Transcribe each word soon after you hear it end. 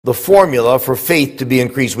the formula for faith to be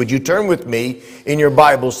increased. Would you turn with me in your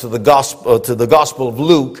Bibles to the Gospel of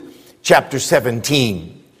Luke, chapter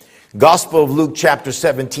 17. Gospel of Luke, chapter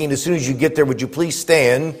 17. As soon as you get there, would you please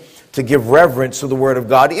stand to give reverence to the Word of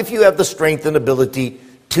God, if you have the strength and ability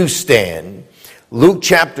to stand. Luke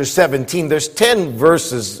chapter 17, there's 10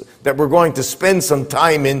 verses that we're going to spend some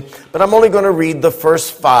time in, but I'm only going to read the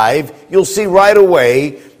first 5. You'll see right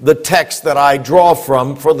away the text that I draw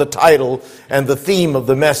from for the title and the theme of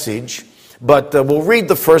the message. But we'll read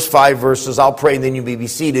the first 5 verses. I'll pray and then you may be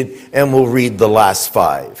seated, and we'll read the last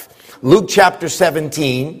 5. Luke chapter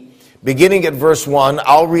 17. Beginning at verse 1,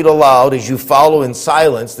 I'll read aloud as you follow in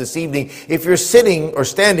silence this evening. If you're sitting or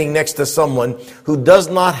standing next to someone who does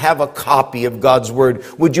not have a copy of God's Word,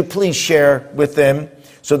 would you please share with them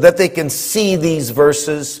so that they can see these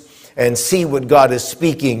verses and see what God is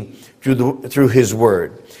speaking through His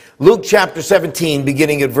Word. Luke chapter 17,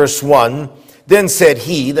 beginning at verse 1, then said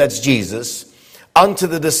he, that's Jesus, unto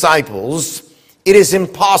the disciples, it is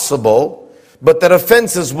impossible, but that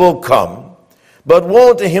offenses will come. But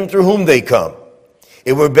woe to him through whom they come.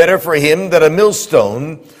 It were better for him that a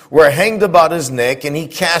millstone were hanged about his neck and he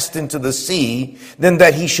cast into the sea than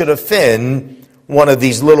that he should offend one of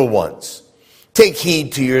these little ones. Take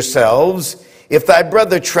heed to yourselves. If thy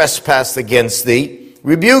brother trespass against thee,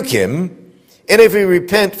 rebuke him, and if he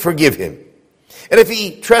repent, forgive him. And if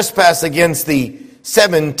he trespass against thee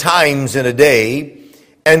 7 times in a day,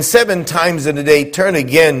 and 7 times in a day turn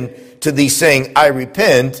again to thee, saying, I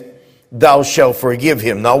repent, thou shalt forgive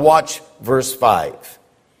him. Now watch verse 5.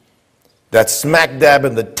 That's smack dab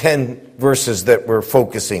in the 10 verses that we're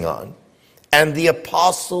focusing on. And the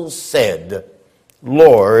apostles said,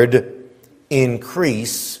 Lord,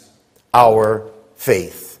 increase our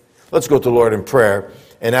faith. Let's go to the Lord in prayer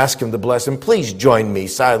and ask him to bless him. Please join me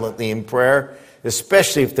silently in prayer,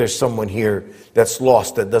 especially if there's someone here that's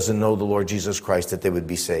lost, that doesn't know the Lord Jesus Christ, that they would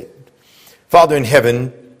be saved. Father in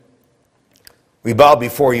heaven, we bow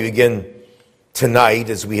before you again tonight,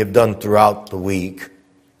 as we have done throughout the week.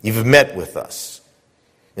 You've met with us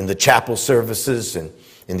in the chapel services and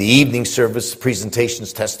in the evening service,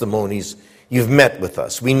 presentations, testimonies. You've met with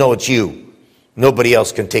us. We know it's you. Nobody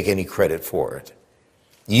else can take any credit for it.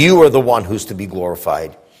 You are the one who's to be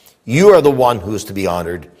glorified. You are the one who's to be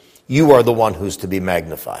honored. You are the one who's to be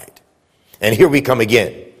magnified. And here we come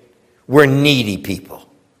again. We're needy people.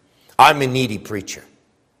 I'm a needy preacher.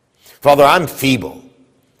 Father, I'm feeble.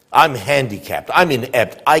 I'm handicapped. I'm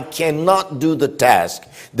inept. I cannot do the task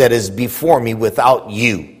that is before me without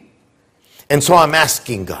you. And so I'm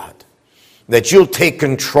asking, God, that you'll take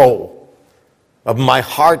control of my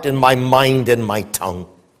heart and my mind and my tongue,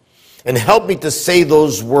 and help me to say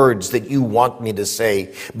those words that you want me to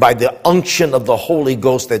say by the unction of the Holy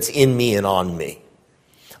Ghost that's in me and on me.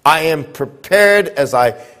 I am prepared as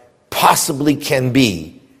I possibly can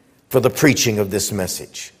be for the preaching of this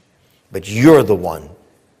message. But you're the one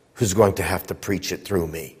who's going to have to preach it through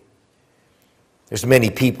me. There's many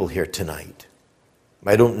people here tonight.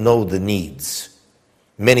 I don't know the needs.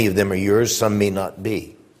 Many of them are yours, some may not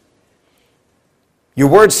be. Your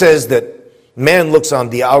word says that man looks on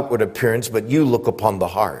the outward appearance, but you look upon the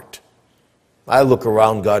heart. I look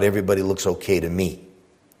around, God, everybody looks okay to me.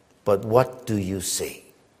 But what do you see?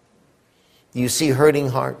 Do you see hurting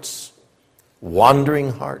hearts,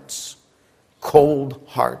 wandering hearts, cold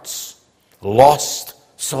hearts, lost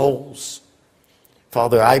souls?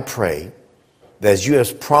 Father, I pray that as you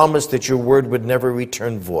have promised that your word would never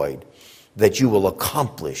return void, that you will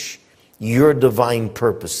accomplish your divine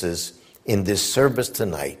purposes in this service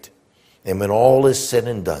tonight. And when all is said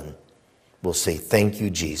and done, we'll say, thank you,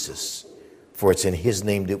 Jesus, for it's in his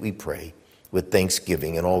name that we pray with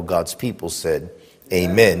thanksgiving. And all God's people said,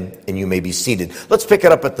 amen. And you may be seated. Let's pick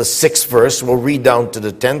it up at the 6th verse. We'll read down to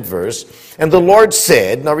the 10th verse. And the Lord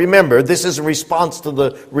said, now remember, this is a response to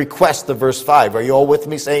the request of verse 5. Are you all with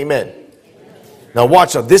me? Say amen. Amen. Now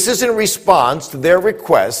watch out. This is in response to their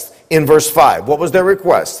request in verse 5. What was their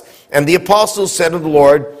request? And the apostles said to the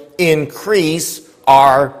Lord, increase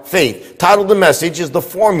our faith. Title of the message is the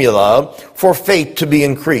formula for faith to be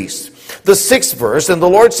increased. The 6th verse, and the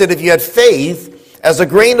Lord said, if you had faith as a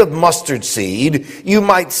grain of mustard seed, you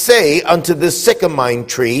might say unto this sycamore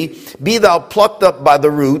tree, be thou plucked up by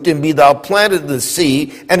the root, and be thou planted in the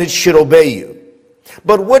sea, and it should obey you.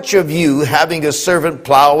 But which of you, having a servant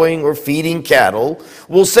plowing or feeding cattle,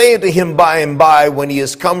 will say unto him by and by, when he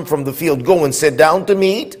is come from the field, go and sit down to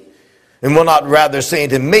meat? And will not rather say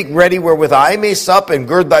unto him, make ready wherewith I may sup, and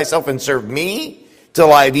gird thyself and serve me,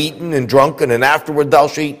 till I have eaten and drunken, and afterward thou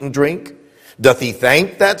shalt eat and drink? Doth he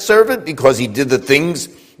thank that servant because he did the things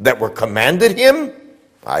that were commanded him?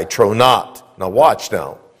 I trow not. Now watch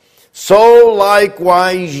now. So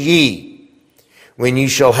likewise ye, when ye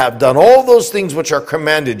shall have done all those things which are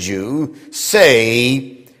commanded you,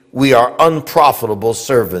 say, we are unprofitable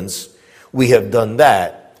servants. We have done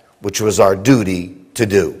that which was our duty to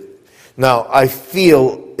do. Now, I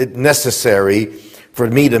feel it necessary for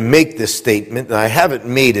me to make this statement, and I haven't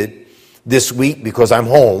made it this week because I'm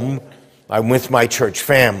home. I'm with my church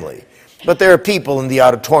family. But there are people in the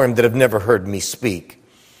auditorium that have never heard me speak.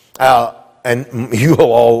 And you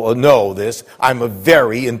all know this. I'm a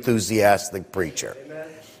very enthusiastic preacher. Amen.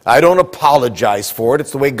 I don't apologize for it.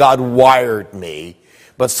 It's the way God wired me.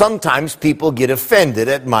 But sometimes people get offended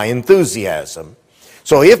at my enthusiasm.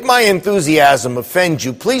 So if my enthusiasm offends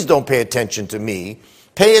you, please don't pay attention to me.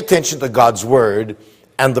 Pay attention to God's word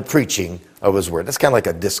and the preaching of his word. That's kind of like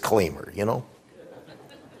a disclaimer, you know.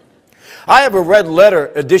 I have a red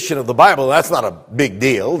letter edition of the Bible. That's not a big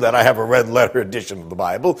deal that I have a red letter edition of the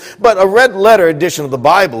Bible. But a red letter edition of the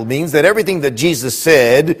Bible means that everything that Jesus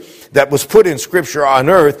said that was put in Scripture on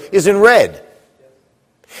earth is in red.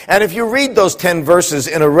 And if you read those 10 verses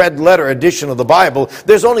in a red letter edition of the Bible,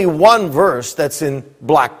 there's only one verse that's in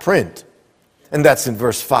black print. And that's in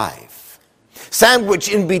verse 5. Sandwiched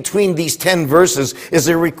in between these 10 verses is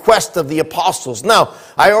a request of the apostles. Now,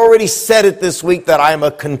 I already said it this week that I am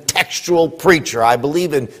a contextual preacher. I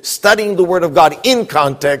believe in studying the Word of God in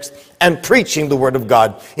context and preaching the Word of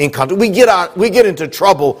God in context. We get into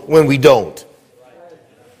trouble when we don't.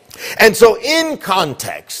 And so in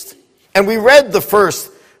context, and we read the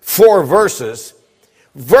first 4 verses,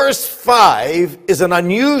 verse 5 is an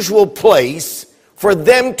unusual place for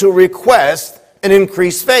them to request an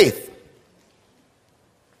increased faith.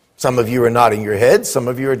 Some of you are nodding your heads. Some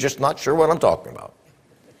of you are just not sure what I'm talking about.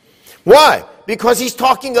 Why? Because he's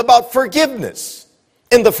talking about forgiveness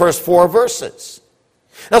in the first 4 verses.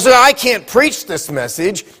 Now, so I can't preach this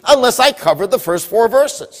message unless I cover the first 4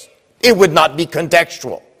 verses. It would not be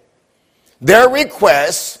contextual. Their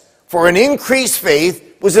request for an increased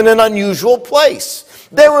faith was in an unusual place.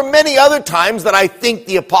 There were many other times that I think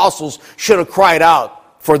the apostles should have cried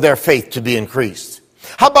out for their faith to be increased.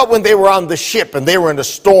 How about when they were on the ship and they were in a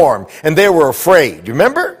storm and they were afraid? You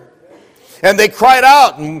remember? And they cried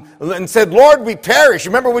out and said, Lord, we perish.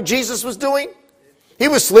 Remember what Jesus was doing? He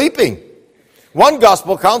was sleeping. One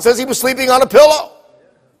gospel account says he was sleeping on a pillow.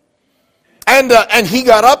 And he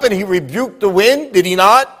got up and he rebuked the wind, did he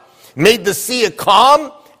not? Made the sea a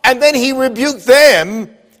calm. And then he rebuked them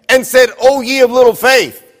and said, O ye of little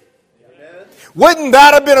faith. Amen. Wouldn't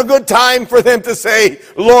that have been a good time for them to say,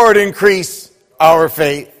 Lord, increase our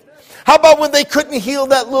faith? How about when they couldn't heal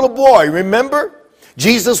that little boy? Remember?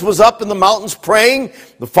 Jesus was up in the mountains praying.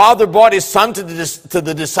 The Father brought his son to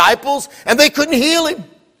the disciples, and they couldn't heal him.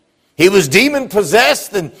 He was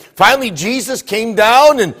demon-possessed, and finally Jesus came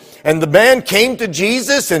down, and the man came to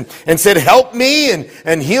Jesus and said, help me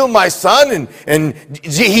and heal my son. And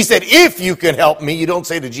he said, if you can help me. You don't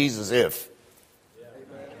say to Jesus, if.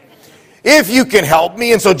 If you can help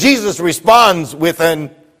me. And so Jesus responds with an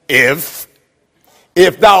if.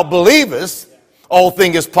 If thou believest, all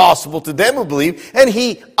things is possible to them who believe. And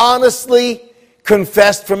he honestly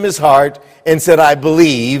confessed from his heart and said, I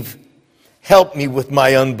believe, help me with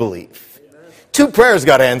my unbelief. Amen. 2 prayers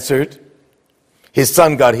got answered. His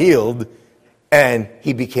son got healed, and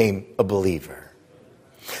he became a believer.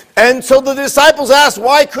 And so the disciples asked,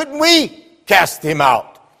 why couldn't we cast him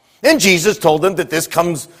out? And Jesus told them that this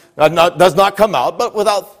does not come out, but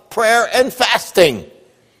without prayer and fasting.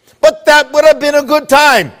 But that would have been a good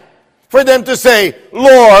time for them to say,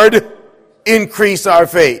 Lord, increase our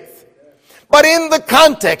faith. But in the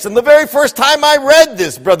context, and the very first time I read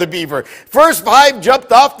this, Brother Beaver, verse 5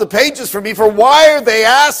 jumped off the pages for me. For why are they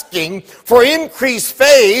asking for increased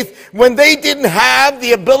faith when they didn't have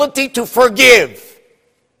the ability to forgive?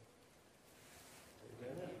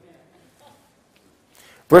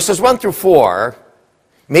 Verses 1 through 4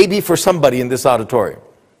 may be for somebody in this auditorium.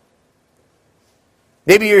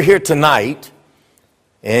 Maybe you're here tonight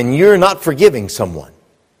and you're not forgiving someone.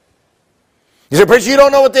 You say, preacher, you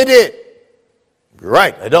don't know what they did. You're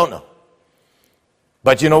right, I don't know.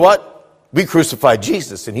 But you know what? We crucified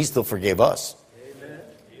Jesus and he still forgave us. Amen.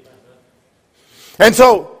 And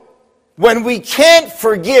so, when we can't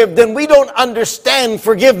forgive, then we don't understand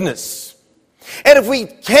forgiveness. And if we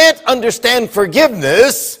can't understand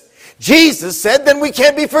forgiveness, Jesus said, then we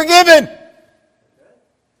can't be forgiven.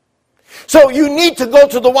 So you need to go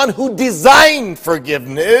to the one who designed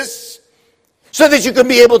forgiveness so that you can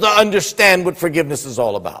be able to understand what forgiveness is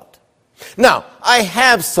all about. Now, I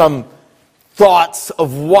have some thoughts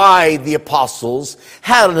of why the apostles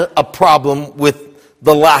had a problem with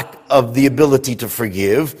the lack of the ability to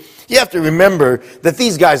forgive. You have to remember that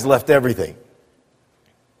these guys left everything.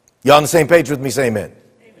 You on the same page with me? Say amen.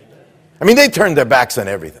 I mean, they turned their backs on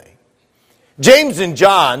everything. James and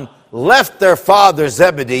John left their father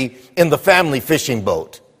Zebedee in the family fishing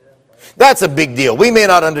boat. That's a big deal. We may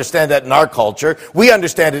not understand that in our culture. We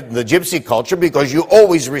understand it in the gypsy culture because you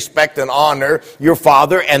always respect and honor your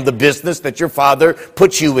father and the business that your father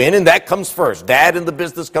puts you in, and that comes first. Dad and the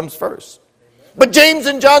business comes first. But James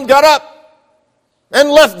and John got up and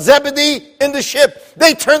left Zebedee in the ship.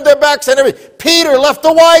 They turned their backs on everything. Peter left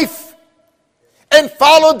a wife and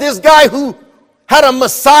followed this guy who had a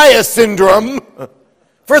Messiah syndrome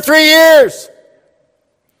for 3 years.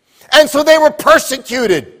 And so they were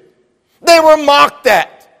persecuted. They were mocked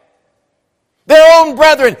at. Their own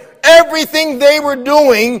brethren, everything they were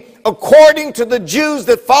doing, according to the Jews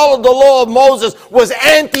that followed the law of Moses, was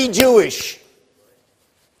anti-Jewish.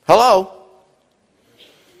 Hello?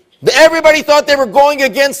 Everybody thought they were going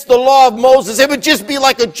against the law of Moses. It would just be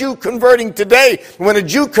like a Jew converting today. When a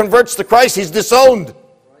Jew converts to Christ, he's disowned.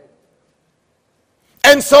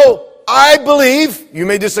 And so, I believe, you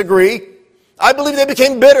may disagree, I believe they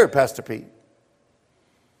became bitter, Pastor Pete.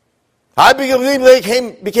 I believe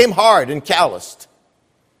they became hard and calloused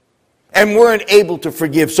and weren't able to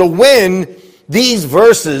forgive. So when these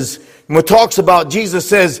verses, when it talks about, Jesus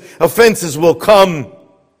says, offenses will come.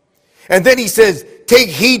 And then he says, take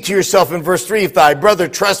heed to yourself in verse 3. If thy brother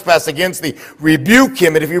trespass against thee, rebuke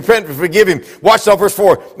him. And if you repent, forgive him. Watch now verse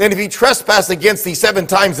 4. Then if he trespass against thee 7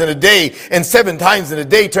 times in a day, and 7 times in a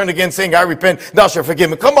day turn again, saying, I repent, thou shalt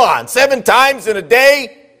forgive him. Come on, 7 times in a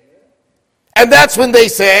day? And that's when they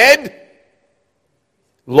said,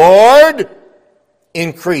 Lord,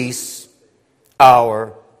 increase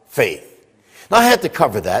our faith. Now I had to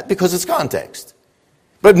cover that because it's context.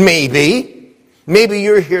 But maybe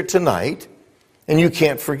you're here tonight and you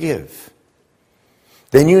can't forgive.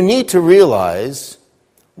 Then you need to realize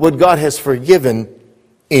what God has forgiven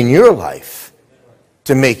in your life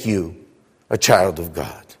to make you a child of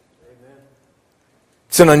God.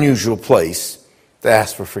 It's an unusual place to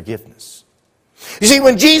ask for forgiveness. You see,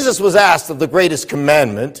 when Jesus was asked of the greatest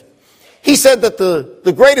commandment, he said that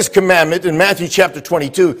the greatest commandment in Matthew chapter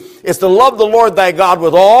 22 is to love the Lord thy God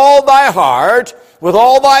with all thy heart, with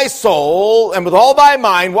all thy soul, and with all thy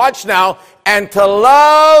mind, watch now, and to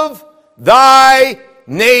love thy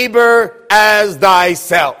neighbor as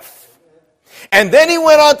thyself. And then he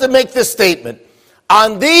went on to make this statement,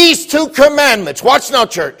 on these 2 commandments, watch now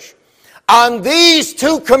church, on these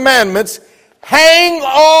 2 commandments hang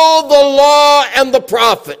all the law and the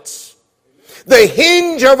prophets. The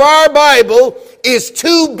hinge of our Bible is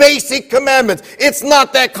 2 basic commandments. It's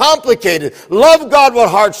not that complicated. Love God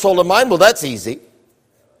with heart, soul, and mind. Well, that's easy.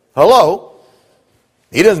 Hello?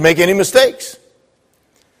 He doesn't make any mistakes.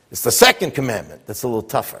 It's the 2nd commandment that's a little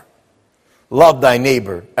tougher. Love thy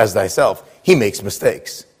neighbor as thyself. He makes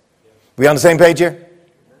mistakes. We on the same page here?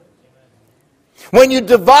 When you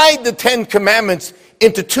divide the 10 commandments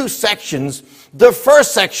into 2 sections, the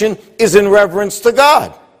first section is in reverence to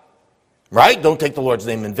God. Right? Don't take the Lord's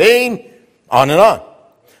name in vain. On and on.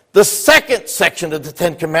 The second section of the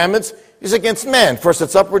 10 commandments is against man. First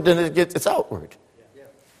it's upward, then it's outward.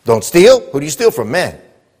 Don't steal. Who do you steal from? Man.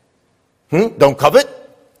 Don't covet.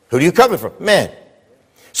 Who do you covet from? Man.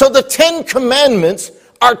 So the 10 commandments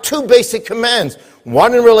are 2 basic commands.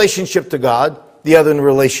 One in relationship to God, the other in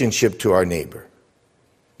relationship to our neighbor.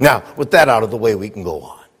 Now, with that out of the way, we can go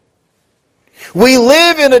on. We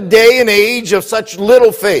live in a day and age of such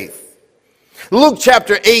little faith. Luke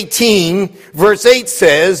chapter 18, verse 8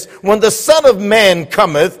 says, when the Son of Man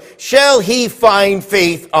cometh, shall he find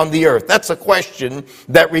faith on the earth? That's a question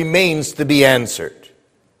that remains to be answered.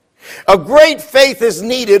 A great faith is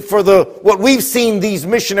needed for what we've seen these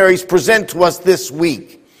missionaries present to us this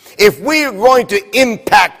week. If we are going to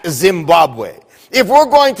impact Zimbabwe, if we're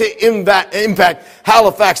going to impact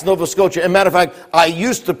Halifax, Nova Scotia, as a matter of fact, I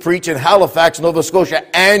used to preach in Halifax, Nova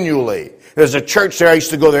Scotia annually. There's a church there. I used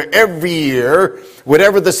to go there every year.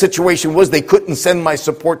 Whatever the situation was, they couldn't send my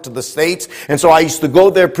support to the States. And so I used to go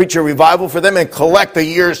there, preach a revival for them, and collect a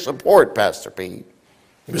year's support, Pastor Pete.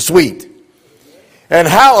 It was sweet. And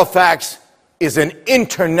Halifax is an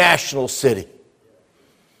international city.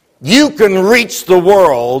 You can reach the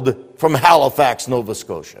world from Halifax, Nova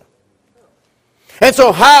Scotia. And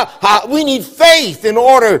so we need faith in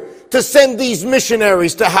order to send these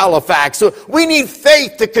missionaries to Halifax. So we need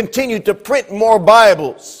faith to continue to print more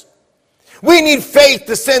Bibles. We need faith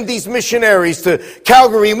to send these missionaries to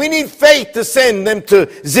Calgary. We need faith to send them to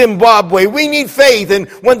Zimbabwe. We need faith. And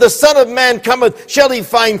when the Son of Man cometh, shall he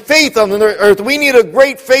find faith on the earth? We need a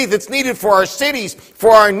great faith. It's needed for our cities, for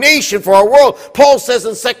our nation, for our world. Paul says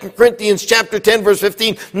in 2 Corinthians chapter 10, verse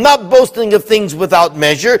 15, not boasting of things without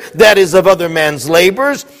measure, that is of other man's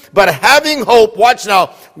labors, but having hope, watch now,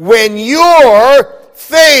 when your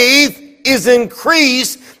faith is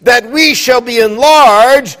increased, that we shall be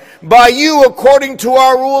enlarged by you according to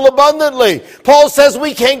our rule abundantly. Paul says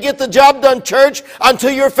we can't get the job done, church,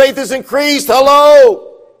 until your faith is increased.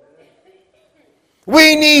 Hello.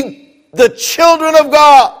 We need the children of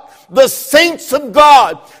God, the saints of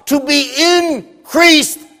God, to be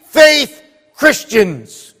increased faith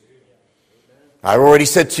Christians. I already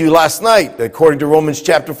said to you last night, according to Romans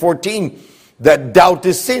chapter 14, that doubt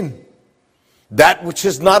is sin. That which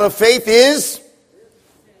is not of faith is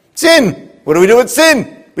sin. What do we do with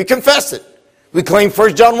sin? We confess it. We claim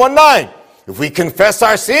 1 John 1:9. If we confess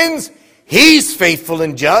our sins, he's faithful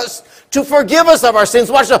and just to forgive us of our sins,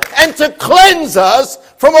 watch now, and to cleanse us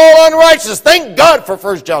from all unrighteousness. Thank God for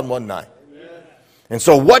 1 John 1:9. And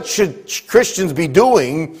so what should Christians be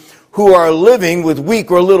doing who are living with weak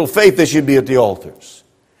or little faith? They should be at the altars,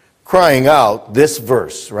 crying out this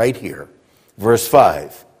verse right here. Verse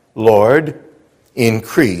 5, Lord,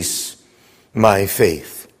 increase my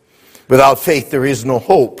faith. Without faith there is no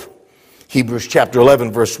hope. Hebrews chapter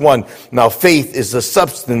 11, verse 1. Now faith is the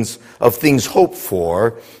substance of things hoped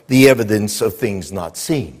for, the evidence of things not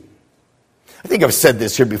seen. I think I've said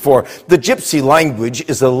this here before. The Gypsy language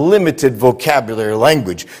is a limited vocabulary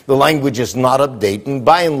language. The language is not updated, and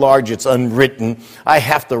by and large it's unwritten. I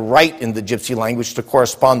have to write in the Gypsy language to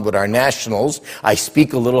correspond with our nationals. I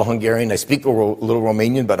speak a little Hungarian, I speak a little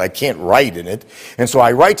Romanian, but I can't write in it. And so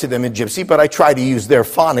I write to them in Gypsy, but I try to use their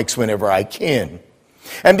phonics whenever I can.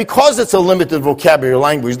 And because it's a limited vocabulary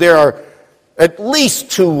language, there are at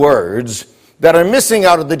least 2 words that are missing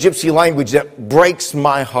out of the Gypsy language that breaks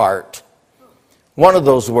my heart. One of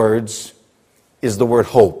those words is the word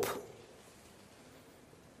hope.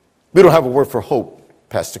 We don't have a word for hope,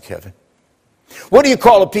 Pastor Kevin. What do you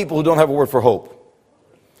call a people who don't have a word for hope?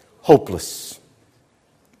 Hopeless.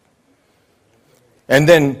 And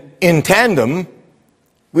then in tandem,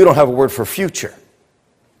 we don't have a word for future.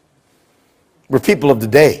 We're people of the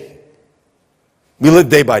day. We live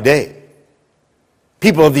day by day.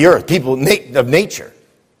 People of the earth, people of nature.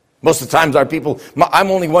 Most of the times our people,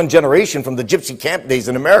 I'm only one generation from the gypsy camp days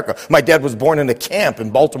in America. My dad was born in a camp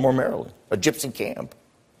in Baltimore, Maryland, a gypsy camp.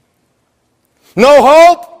 No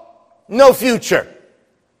hope, no future.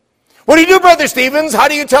 What do you do, Brother Stevens? How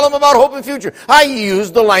do you tell them about hope and future? I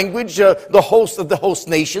use the language, the host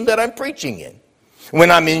nation that I'm preaching in.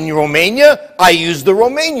 When I'm in Romania, I use the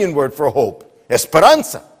Romanian word for hope,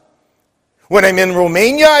 esperanța. When I'm in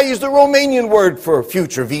Romania, I use the Romanian word for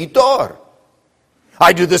future, viitor.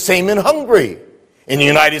 I do the same in Hungary. In the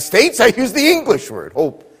United States, I use the English word,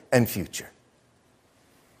 hope and future.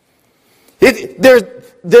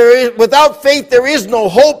 Without faith, there is no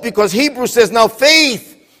hope, because Hebrews says, now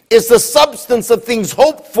faith is the substance of things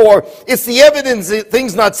hoped for. It's the evidence of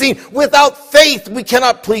things not seen. Without faith, we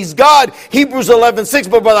cannot please God. Hebrews 11:6,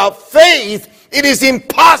 but without faith, it is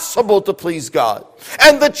impossible to please God.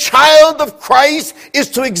 And the child of Christ is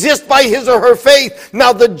to exist by his or her faith.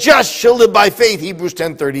 Now the just shall live by faith, Hebrews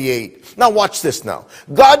 10:38. Now watch this now.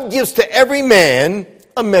 God gives to every man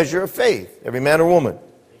a measure of faith. Every man or woman.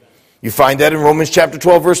 You find that in Romans chapter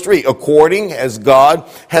 12, verse 3. According as God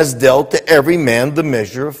has dealt to every man the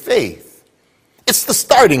measure of faith. It's the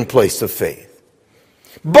starting place of faith.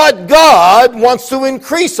 But God wants to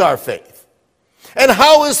increase our faith. And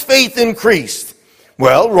how is faith increased?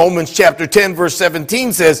 Well, Romans chapter 10, verse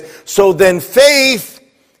 17 says, so then faith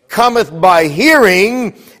cometh by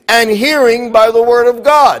hearing, and hearing by the word of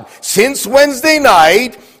God. Since Wednesday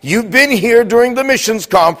night, you've been here during the missions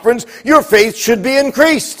conference, your faith should be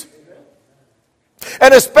increased.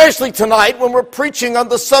 And especially tonight when we're preaching on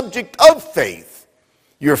the subject of faith,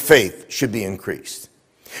 your faith should be increased.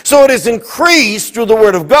 So it is increased through the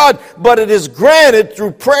word of God, but it is granted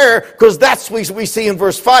through prayer, because that's what we see in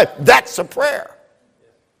verse 5. That's a prayer.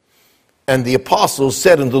 And the apostles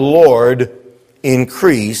said unto the Lord,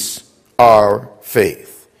 increase our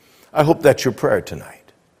faith. I hope that's your prayer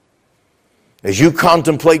tonight. As you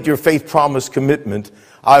contemplate your faith promise commitment,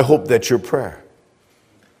 I hope that's your prayer.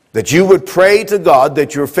 That you would pray to God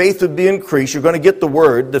that your faith would be increased. You're going to get the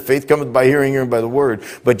word. The faith cometh by hearing, hearing by the word.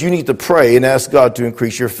 But you need to pray and ask God to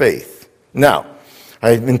increase your faith. Now,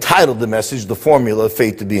 I've entitled the message, The Formula of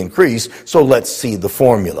Faith to be Increased. So let's see the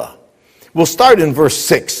formula. We'll start in verse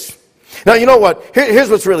 6. Now, you know what? Here's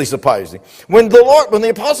what's really surprising. When the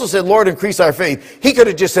apostle said, Lord, increase our faith, he could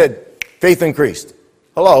have just said, faith increased.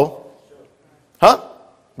 Hello? Huh?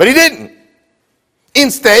 But he didn't.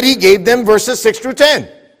 Instead, he gave them verses 6 through 10.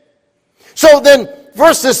 So then,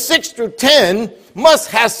 verses 6 through 10 must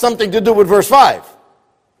have something to do with verse 5.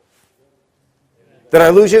 Did I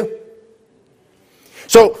lose you?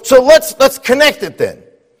 So let's connect it then.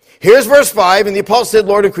 Here's verse 5, and the apostle said,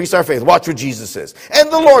 Lord, increase our faith. Watch what Jesus says.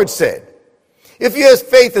 And the Lord said, if you have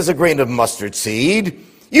faith as a grain of mustard seed,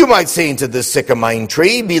 you might say unto this sycamine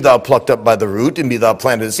tree, be thou plucked up by the root, and be thou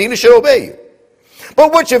planted in the sea, and it shall obey you.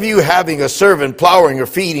 But which of you, having a servant plowing or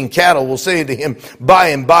feeding cattle, will say to him, by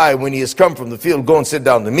and by, when he has come from the field, go and sit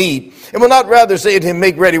down to meat, and will not rather say to him,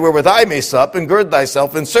 make ready wherewith I may sup, and gird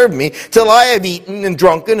thyself, and serve me, till I have eaten and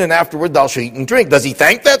drunken, and afterward thou shalt eat and drink? Does he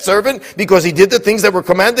thank that servant because he did the things that were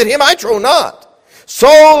commanded him? I trow not. So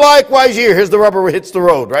likewise ye, here's the rubber hits the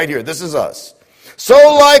road, right here, this is us.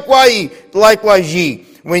 So likewise ye,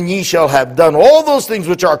 when ye shall have done all those things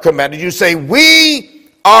which are commanded, you say, we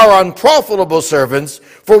are unprofitable servants,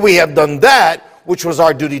 for we have done that which was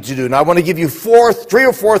our duty to do. Now I want to give you three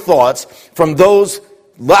or four thoughts from those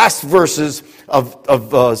last verses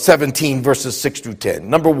of 17, verses 6 through 10.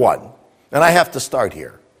 Number one, and I have to start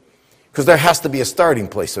here, because there has to be a starting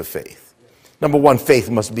place of faith. Number one, faith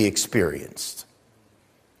must be experienced.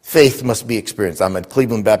 Faith must be experienced. I'm at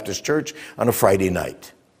Cleveland Baptist Church on a Friday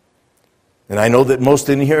night. And I know that most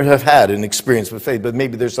in here have had an experience with faith, but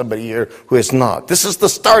maybe there's somebody here who has not. This is the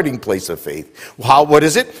starting place of faith. What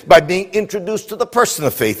is it? By being introduced to the person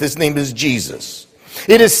of faith. His name is Jesus.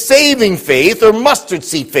 It is saving faith or mustard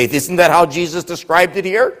seed faith. Isn't that how Jesus described it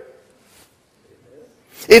here?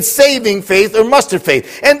 It's saving faith or mustard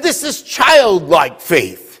faith. And this is childlike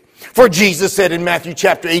faith. For Jesus said in Matthew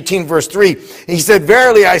chapter 18, verse 3, he said,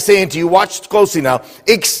 verily I say unto you, watch closely now,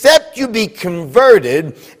 except you be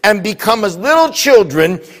converted and become as little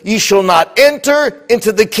children, ye shall not enter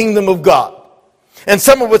into the kingdom of God. And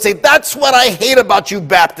someone would say, that's what I hate about you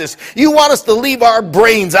Baptists. You want us to leave our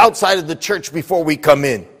brains outside of the church before we come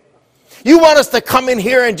in. You want us to come in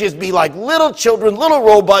here and just be like little children, little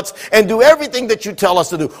robots, and do everything that you tell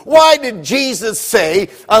us to do. Why did Jesus say,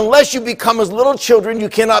 unless you become as little children, you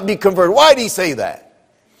cannot be converted? Why did he say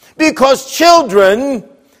that? Because children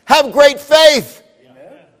have great faith.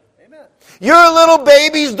 Amen. Your little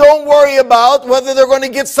babies don't worry about whether they're going to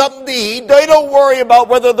get something to eat. They don't worry about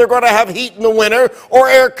whether they're going to have heat in the winter or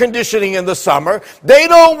air conditioning in the summer. They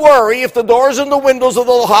don't worry if the doors and the windows of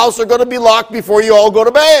the house are going to be locked before you all go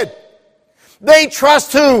to bed. They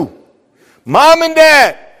trust who? Mom and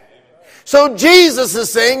Dad. So Jesus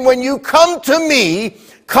is saying, when you come to me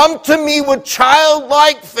with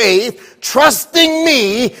childlike faith, trusting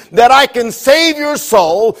me that I can save your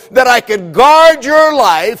soul, that I can guard your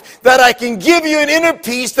life, that I can give you an inner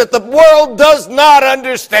peace that the world does not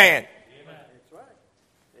understand. Amen. That's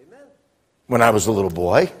right. Amen. When I was a little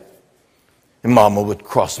boy, and Mama would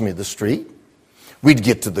cross me the street, we'd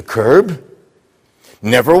get to the curb.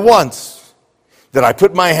 Never once did I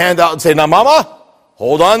put my hand out and say, now, Mama,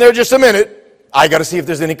 hold on there just a minute. I got to see if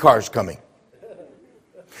there's any cars coming.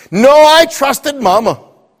 No, I trusted Mama.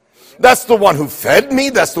 That's the one who fed me.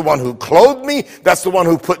 That's the one who clothed me. That's the one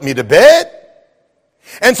who put me to bed.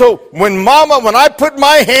 And so when I put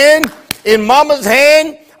my hand in Mama's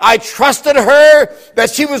hand, I trusted her that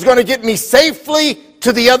she was going to get me safely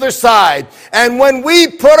to the other side. And when we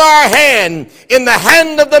put our hand in the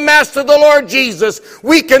hand of the Master, the Lord Jesus,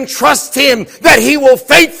 we can trust him that he will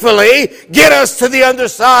faithfully get us to the other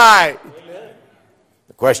side. Amen.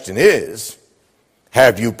 The question is,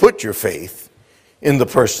 have you put your faith in the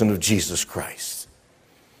person of Jesus Christ?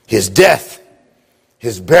 His death,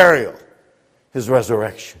 his burial, his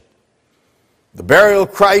resurrection. The burial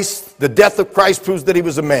of Christ, the death of Christ proves that he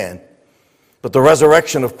was a man. But the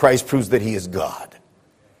resurrection of Christ proves that he is God.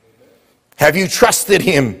 Have you trusted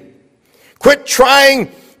him? Quit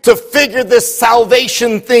trying to figure this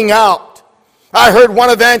salvation thing out. I heard one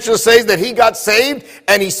evangelist say that he got saved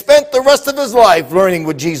and he spent the rest of his life learning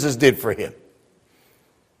what Jesus did for him.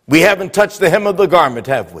 We haven't touched the hem of the garment,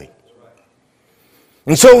 have we?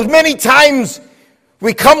 And so many times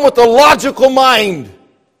we come with a logical mind,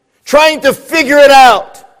 trying to figure it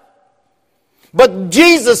out. But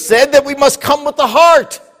Jesus said that we must come with the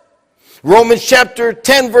heart. Romans chapter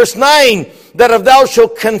 10 verse 9, that if thou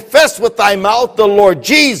shalt confess with thy mouth the Lord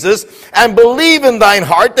Jesus and believe in thine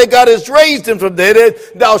heart that God has raised him from the dead,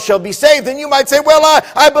 thou shalt be saved. And you might say, well,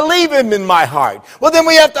 I believe him in my heart. Well, then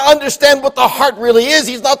we have to understand what the heart really is.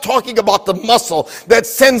 He's not talking about the muscle that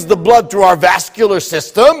sends the blood through our vascular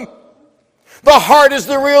system. The heart is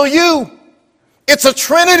the real you. It's a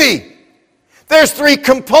trinity. There's three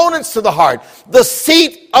components to the heart: the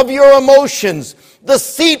seat of your emotions, the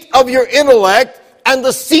seat of your intellect, and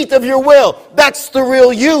the seat of your will. That's the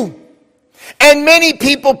real you. And many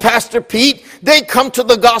people, Pastor Pete, they come to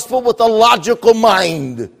the gospel with a logical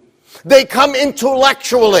mind. They come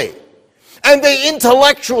intellectually. And they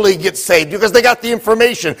intellectually get saved because they got the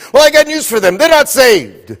information. Well, I got news for them. They're not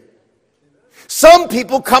saved. Some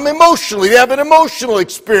people come emotionally. They have an emotional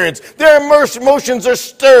experience. Their emotions are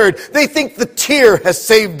stirred. They think the tear has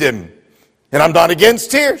saved them. And I'm not against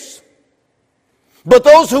tears. But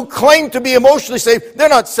those who claim to be emotionally saved, they're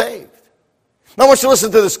not saved. Now I want you to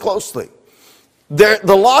listen to this closely.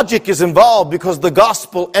 The logic is involved because the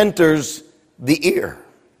gospel enters the ear.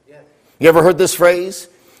 You ever heard this phrase?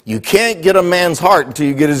 You can't get a man's heart until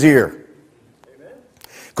you get his ear.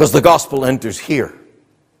 Because the gospel enters here.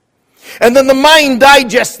 And then the mind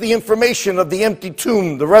digests the information of the empty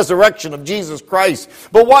tomb, the resurrection of Jesus Christ.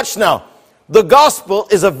 But watch now. The gospel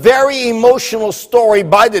is a very emotional story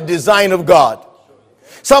by the design of God.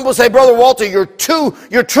 Some will say, Brother Walter, you're too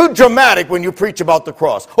dramatic when you preach about the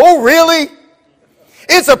cross. Oh, really?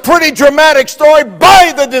 It's a pretty dramatic story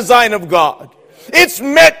by the design of God. It's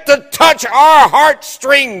meant to touch our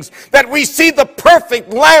heartstrings, that we see the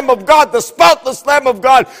perfect Lamb of God, the spotless Lamb of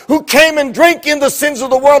God, who came and drank in the sins of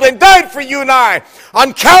the world and died for you and I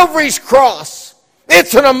on Calvary's cross.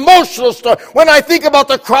 It's an emotional story. When I think about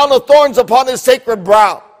the crown of thorns upon his sacred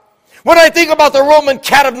brow, when I think about the Roman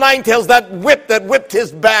cat of nine tails, that whipped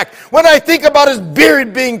his back, when I think about his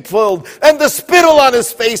beard being pulled, and the spittle on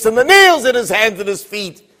his face, and the nails in his hands and his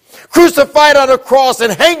feet, crucified on a cross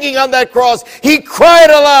and hanging on that cross, he cried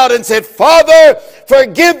aloud and said, Father,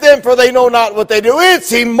 forgive them, for they know not what they do.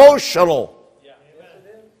 It's emotional. Yeah.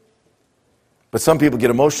 But some people get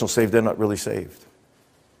emotional saved, they're not really saved.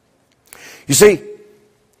 You see,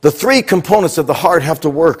 the three components of the heart have to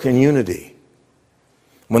work in unity.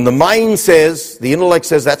 When the mind says, the intellect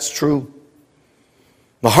says that's true,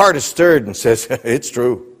 the heart is stirred and says it's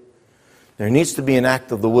true, there needs to be an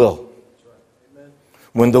act of the will.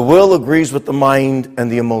 When the will agrees with the mind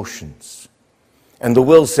and the emotions, and the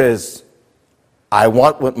will says, I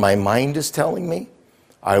want what my mind is telling me,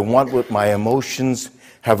 I want what my emotions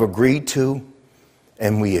have agreed to,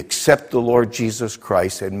 and we accept the Lord Jesus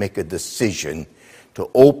Christ and make a decision to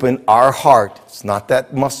open our heart. It's not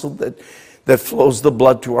that muscle that flows the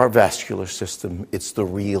blood to our vascular system. It's the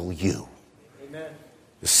real you. Amen.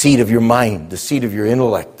 The seat of your mind, the seat of your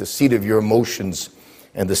intellect, the seat of your emotions,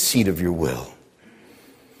 and the seat of your will.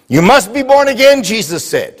 You must be born again, Jesus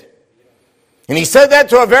said. And he said that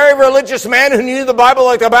to a very religious man who knew the Bible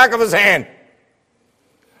like the back of his hand.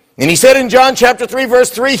 And he said in John chapter 3, verse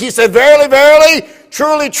 3, he said, Verily, verily,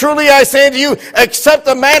 truly, truly, I say unto you, except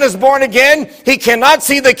a man is born again, he cannot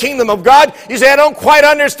see the kingdom of God. You say, I don't quite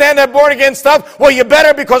understand that born again stuff. Well, you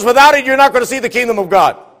better, because without it, you're not going to see the kingdom of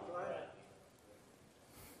God.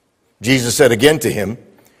 Jesus said again to him,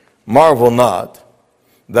 Marvel not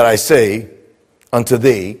that I say unto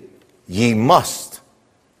thee, ye must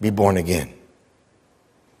be born again.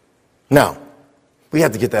 Now, we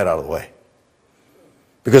have to get that out of the way,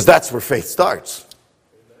 because that's where faith starts.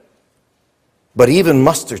 But even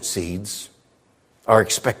mustard seeds are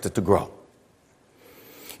expected to grow.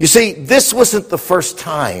 You see, this wasn't the first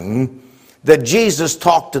time that Jesus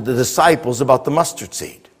talked to the disciples about the mustard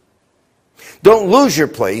seed. Don't lose your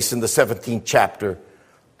place in the 17th chapter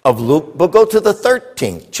of Luke, but go to the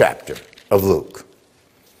 13th chapter of Luke.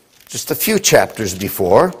 Just a few chapters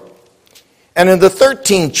before. And in the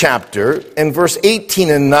 13th chapter, in verse 18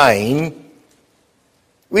 and 9,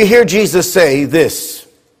 we hear Jesus say this.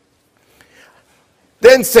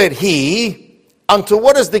 Then said he, unto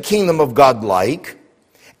what is the kingdom of God like?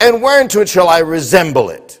 And whereunto shall I resemble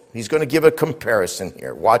it? He's going to give a comparison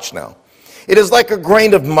here. Watch now. It is like a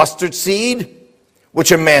grain of mustard seed,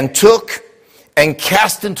 which a man took and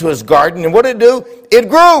cast into his garden. And what did it do? It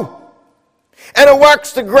grew. And it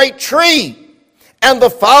waxed a great tree, and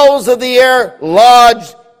the fowls of the air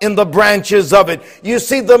lodged in the branches of it. You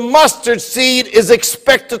see, the mustard seed is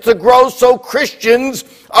expected to grow, so Christians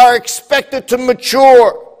are expected to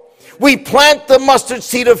mature. We plant the mustard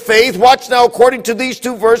seed of faith. Watch now, according to these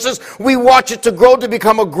two verses, we watch it to grow to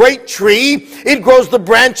become a great tree. It grows the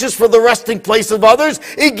branches for the resting place of others.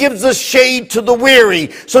 It gives the shade to the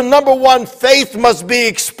weary. So number one, faith must be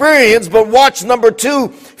experienced. But watch number two,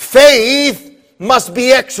 faith must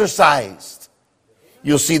be exercised.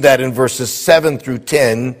 You'll see that in verses 7 through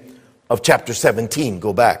 10 of chapter 17.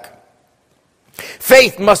 Go back.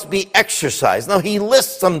 Faith must be exercised. Now, he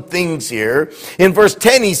lists some things here. In verse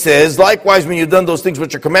 10, he says, likewise, when you've done those things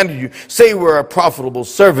which are commanded you, say we're profitable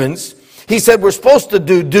servants. He said we're supposed to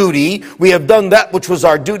do duty. We have done that which was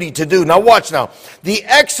our duty to do. Now watch now. The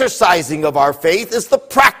exercising of our faith is the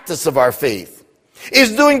practice of our faith.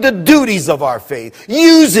 Is doing the duties of our faith.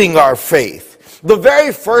 Using our faith. The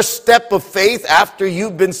very first step of faith after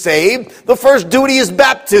you've been saved, the first duty is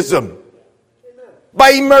baptism.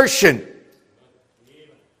 By immersion.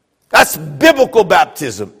 That's biblical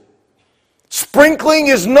baptism. Sprinkling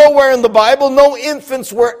is nowhere in the Bible. No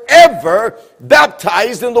infants were ever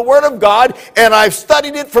baptized in the Word of God, and I've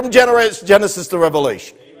studied it from Genesis to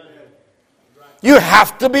Revelation. You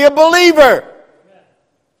have to be a believer.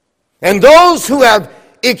 And those who have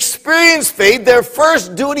experienced faith, their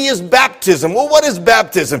first duty is baptism. Well, what is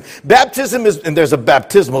baptism? Baptism is, and there's a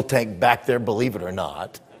baptismal tank back there, believe it or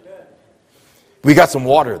not. We got some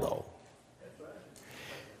water, though.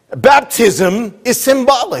 Baptism is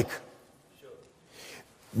symbolic.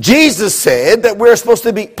 Jesus said that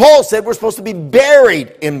Paul said we're supposed to be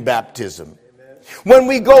buried in baptism. When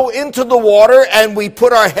we go into the water and we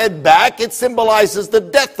put our head back, it symbolizes the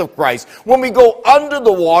death of Christ. When we go under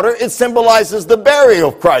the water, it symbolizes the burial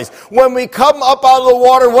of Christ. When we come up out of the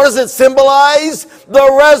water, what does it symbolize?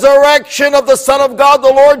 The resurrection of the Son of God,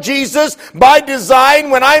 the Lord Jesus. By design,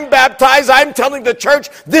 when I'm baptized, I'm telling the church,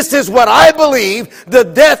 this is what I believe, the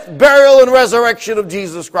death, burial, and resurrection of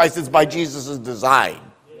Jesus Christ. It's by Jesus' design.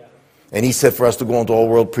 And he said for us to go into all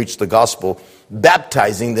the world, preach the gospel,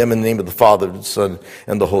 baptizing them in the name of the Father, the Son,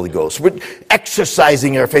 and the Holy Ghost. We're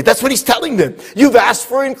exercising our faith. That's what he's telling them. You've asked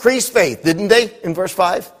for increased faith, didn't they, in verse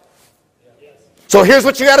 5? Yes. So here's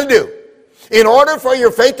what you got to do. In order for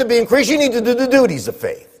your faith to be increased, you need to do the duties of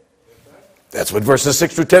faith. That's what verses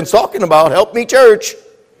 6 through 10 is talking about. Help me, church.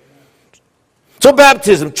 So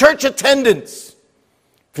baptism, church attendance.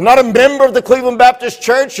 If you're not a member of the Cleveland Baptist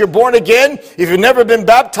Church, you're born again. If you've never been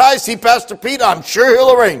baptized, see Pastor Pete. I'm sure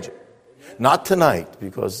he'll arrange it. Not tonight,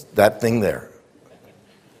 because that thing there.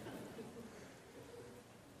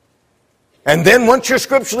 And then once you're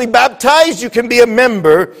scripturally baptized, you can be a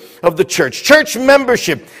member of the church. Church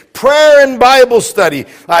membership, prayer and Bible study.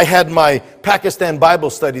 I had my Pakistan Bible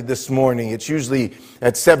study this morning. It's usually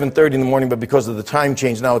at 7:30 in the morning, but because of the time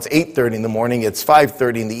change, now it's 8:30 in the morning. It's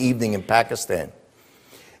 5:30 in the evening in Pakistan.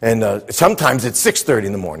 And sometimes it's 6:30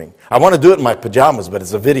 in the morning. I want to do it in my pajamas, but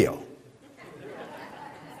it's a video.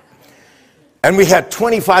 And we had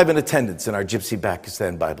 25 in attendance in our Gypsy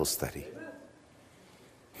Pakistan Bible study.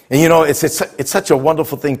 And you know, it's such a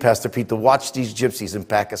wonderful thing, Pastor Pete, to watch these gypsies in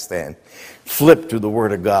Pakistan flip through the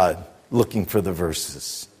Word of God, looking for the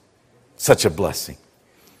verses. Such a blessing.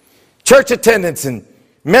 Church attendance and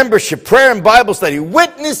membership, prayer and Bible study.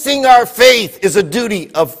 Witnessing our faith is a duty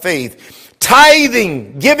of faith.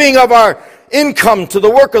 Tithing, giving of our income to the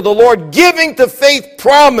work of the Lord, giving to faith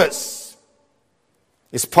promise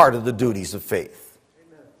is part of the duties of faith.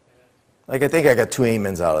 Like, I think I got 2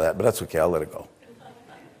 amens out of that, but that's okay, I'll let it go.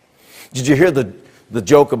 Did you hear the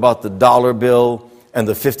joke about the dollar bill and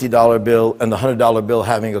the $50 bill and the $100 bill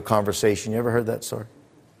having a conversation? You ever heard that story?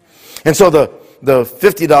 And so the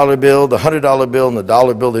 $50 bill, the $100 bill, and the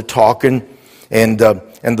dollar bill, they're talking. And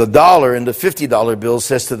the dollar and the $50 bill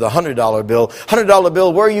says to the $100 bill, $100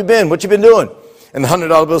 bill, where you been? What you been doing? And the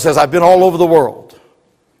 $100 bill says, I've been all over the world.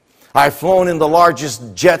 I've flown in the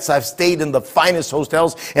largest jets. I've stayed in the finest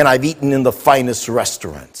hotels. And I've eaten in the finest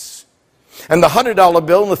restaurants. And the $100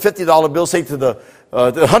 bill and the $50 bill say to the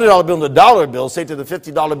 $100 bill and the dollar bill say to the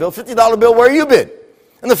 $50 bill, $50 bill, where you been?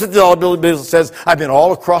 And the $50 bill says, I've been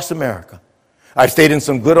all across America. I've stayed in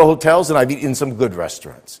some good hotels and I've eaten in some good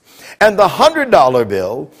restaurants. And the $100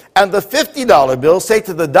 bill and the $50 bill say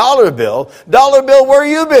to the dollar bill, where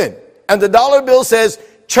you been? And the dollar bill says,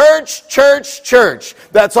 church, church, church.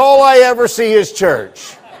 That's all I ever see is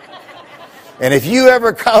church. And if you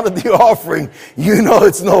ever counted the offering, you know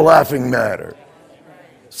it's no laughing matter.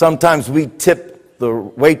 Sometimes we tip the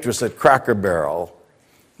waitress at Cracker Barrel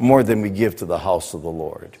more than we give to the house of the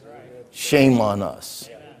Lord. Shame on us.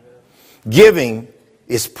 Giving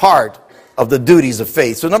is part of the duties of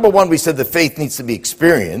faith. So number 1, we said that faith needs to be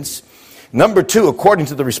experienced. Number 2, according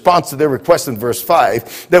to the response to their request in verse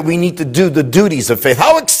 5, that we need to do the duties of faith.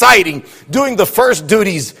 How exciting doing the first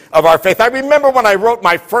duties of our faith. I remember when I wrote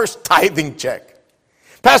my first tithing check.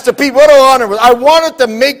 Pastor Pete, what an honor. I wanted to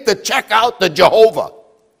make the check out to Jehovah.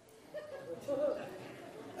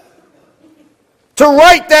 To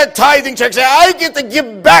write that tithing check, say, I get to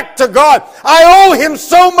give back to God. I owe him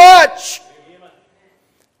so much.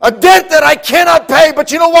 A debt that I cannot pay,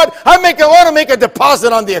 but you know what? I want to make a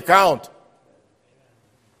deposit on the account.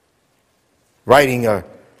 Writing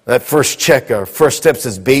that first check, our first steps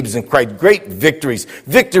as babes in Christ. Great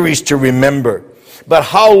victories to remember. But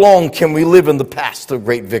how long can we live in the past of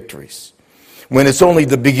great victories? when it's only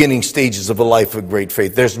the beginning stages of a life of great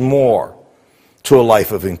faith. There's more to a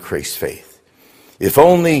life of increased faith. If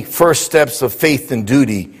only first steps of faith and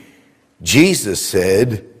duty, Jesus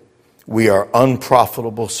said, we are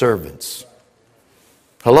unprofitable servants.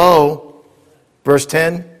 Hello? Verse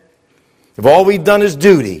 10. If all we've done is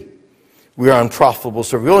duty, we are unprofitable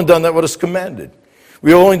servants. We've only done that what is commanded.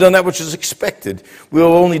 We've only done that which is expected. We've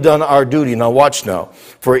only done our duty. Now watch now.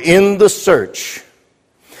 For in the search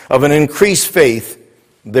of an increased faith,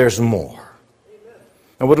 there's more.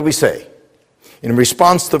 And what do we say? In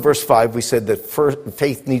response to verse 5, we said that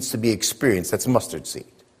faith needs to be experienced. That's mustard seed.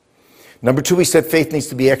 Number 2, we said faith needs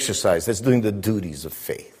to be exercised. That's doing the duties of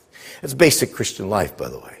faith. That's basic Christian life, by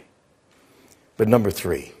the way. But number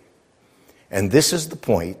 3, and this is the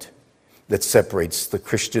point that separates the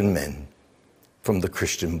Christian men from the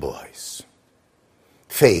Christian boys.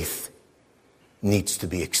 Faith needs to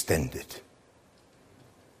be extended.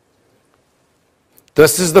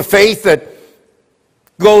 This is the faith that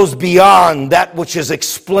goes beyond that which is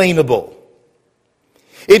explainable.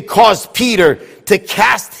 It caused Peter to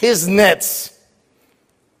cast his nets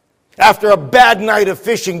after a bad night of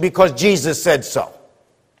fishing because Jesus said so.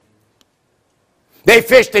 They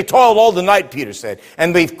fished, they toiled all the night, Peter said,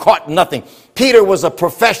 and they've caught nothing. Peter was a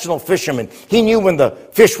professional fisherman. He knew when the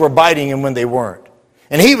fish were biting and when they weren't.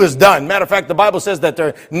 And he was done. Matter of fact, the Bible says that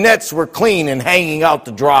their nets were clean and hanging out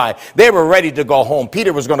to dry. They were ready to go home.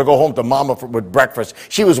 Peter was going to go home to Mama with breakfast.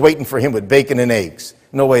 She was waiting for him with bacon and eggs.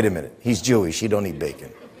 No, wait a minute. He's Jewish. He don't eat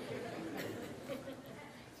bacon.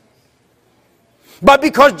 But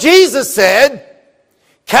because Jesus said,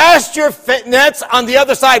 cast your nets on the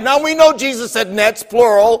other side. Now we know Jesus said nets,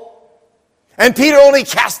 plural. And Peter only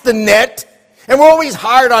cast the net. And we're always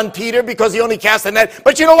hard on Peter because he only cast the net.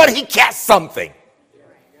 But you know what? He cast something.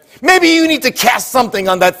 Maybe you need to cast something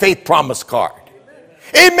on that faith promise card.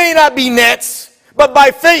 It may not be nets, but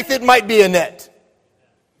by faith it might be a net.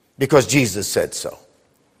 Because Jesus said so.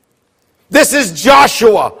 This is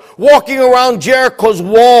Joshua walking around Jericho's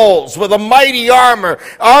walls with a mighty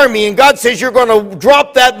army. And God says you're going to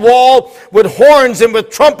drop that wall with horns and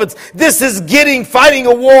with trumpets. This is Gideon fighting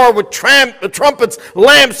a war with trumpets,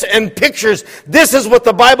 lamps, and pictures. This is what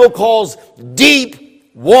the Bible calls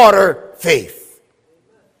deep water faith.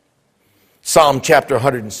 Psalm chapter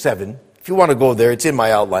 107. If you want to go there, it's in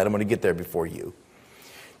my outline. I'm going to get there before you.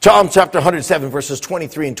 Psalm chapter 107, verses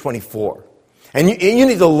 23 and 24. And you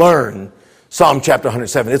need to learn Psalm chapter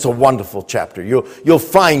 107. It's a wonderful chapter. You'll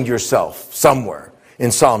find yourself somewhere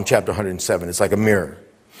in Psalm chapter 107. It's like a mirror.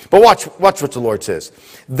 But watch what the Lord says.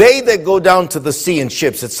 They that go down to the sea in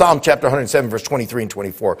ships. It's Psalm chapter 107, verse 23 and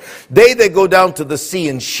 24. They that go down to the sea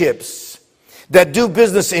in ships, that do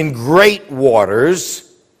business in great waters.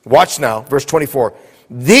 Watch now, verse 24.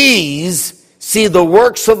 These see the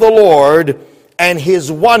works of the Lord and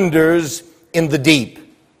his wonders in the deep.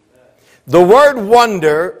 The word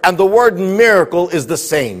wonder and the word miracle is the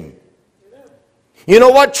same. You know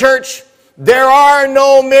what, church? There are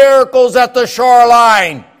no miracles at the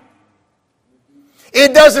shoreline.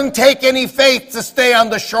 It doesn't take any faith to stay on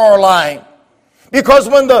the shoreline. Because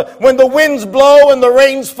when the winds blow and the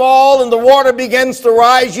rains fall and the water begins to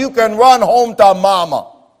rise, you can run home to mama.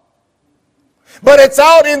 But it's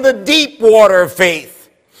out in the deep water of faith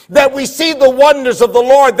that we see the wonders of the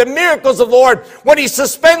Lord, the miracles of the Lord, when he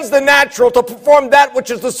suspends the natural to perform that which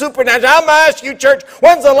is the supernatural. I'm going to ask you, church,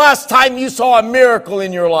 when's the last time you saw a miracle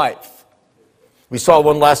in your life? We saw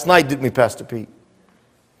one last night, didn't we, Pastor Pete?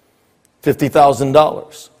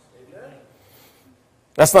 $50,000.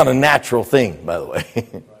 That's not a natural thing, by the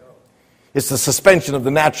way. It's the suspension of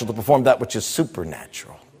the natural to perform that which is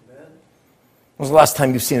supernatural. When was the last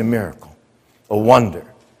time you've seen a miracle? A wonder.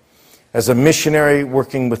 As a missionary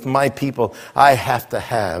working with my people, I have to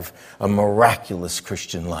have a miraculous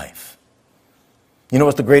Christian life. You know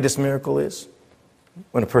what the greatest miracle is?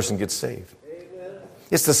 When a person gets saved. Amen.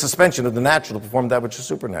 It's the suspension of the natural to perform that which is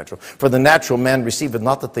supernatural. For the natural man receiveth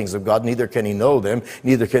not the things of God, neither can he know them,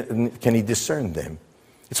 neither can he discern them.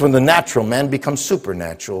 It's when the natural man becomes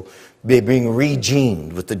supernatural, being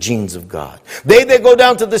regened with the genes of God. They that go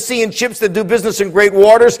down to the sea in ships that do business in great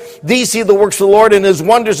waters, these see the works of the Lord and his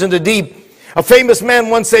wonders in the deep. A famous man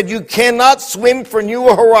once said, you cannot swim for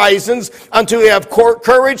newer horizons until you have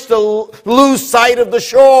courage to lose sight of the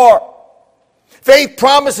shore. Faith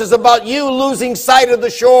promises about you losing sight of the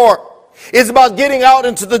shore. It's about getting out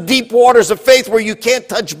into the deep waters of faith where you can't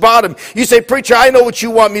touch bottom. You say, preacher, I know what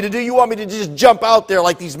you want me to do. You want me to just jump out there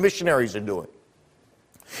like these missionaries are doing.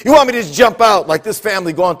 You want me to just jump out like this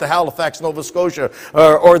family going to Halifax, Nova Scotia,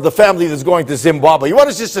 or the family that's going to Zimbabwe. You want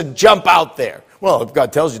us just to jump out there. Well, if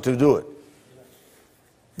God tells you to do it.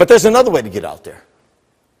 But there's another way to get out there.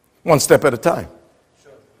 One step at a time.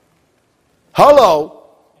 Hello.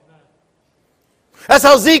 That's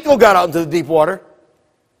how Ezekiel got out into the deep water.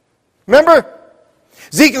 Remember?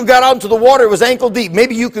 Ezekiel got out into the water, it was ankle deep.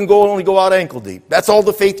 Maybe you can only go out ankle deep. That's all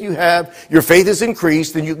the faith you have. Your faith is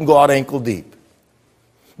increased, and you can go out ankle deep.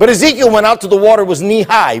 But Ezekiel went out to the water, was knee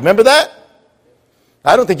high. Remember that?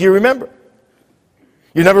 I don't think you remember.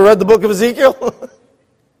 You never read the book of Ezekiel?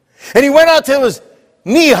 And he went out till it was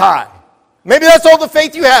knee high. Maybe that's all the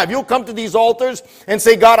faith you have. You'll come to these altars and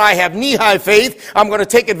say, God, I have knee-high faith. I'm going to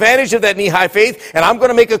take advantage of that knee-high faith, and I'm going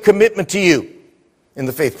to make a commitment to you in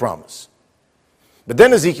the faith promise. But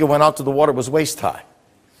then Ezekiel went out to the water, was waist-high.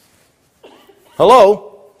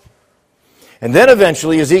 Hello? And then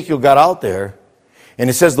eventually Ezekiel got out there, and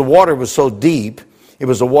it says the water was so deep, it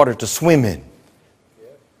was a water to swim in.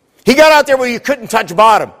 He got out there where you couldn't touch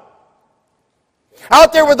bottom.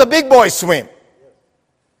 Out there where the big boys swim.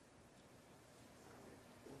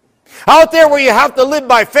 Out there where you have to live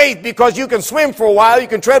by faith, because you can swim for a while, you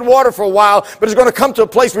can tread water for a while, but it's going to come to a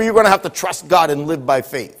place where you're going to have to trust God and live by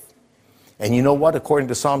faith. And you know what? According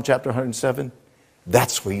to Psalm chapter 107,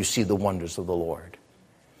 that's where you see the wonders of the Lord.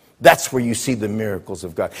 That's where you see the miracles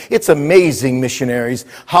of God. It's amazing, missionaries,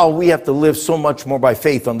 how we have to live so much more by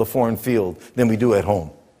faith on the foreign field than we do at home.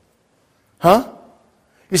 Huh?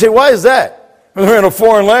 You say, why is that? We're in a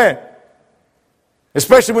foreign land.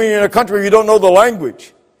 Especially when you're in a country where you don't know the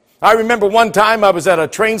language. I remember one time I was at a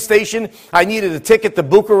train station. I needed a ticket to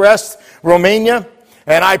Bucharest, Romania.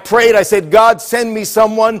 And I prayed, I said, God, send me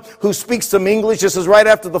someone who speaks some English. This is right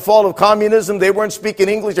after the fall of communism. They weren't speaking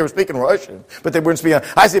English, they were speaking Russian, but they weren't speaking.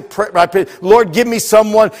 I said, I prayed, Lord, give me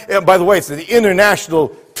someone. And by the way, it's the international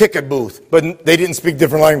ticket booth, but they didn't speak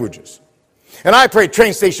different languages. And I prayed,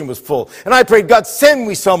 train station was full. And I prayed, God, send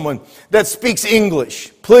me someone that speaks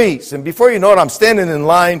English, please. And before you know it, I'm standing in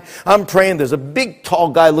line, I'm praying. There's a big, tall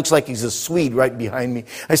guy, looks like he's a Swede right behind me.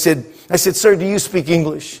 I said, sir, do you speak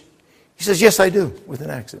English? He says, yes, I do, with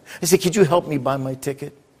an accent. I said, could you help me buy my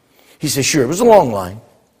ticket? He says, sure. It was a long line.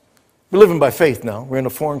 We're living by faith now. We're in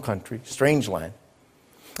a foreign country, strange land.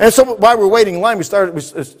 And so while we're waiting in line, we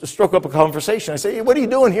struck up a conversation. I said, hey, what are you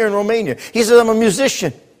doing here in Romania? He says, I'm a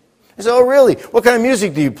musician. I said, oh, really? What kind of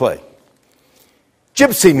music do you play?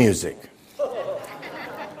 Gypsy music.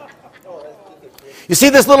 You see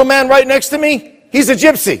this little man right next to me? He's a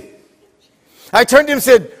gypsy. I turned to him and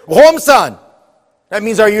said, Homsan. That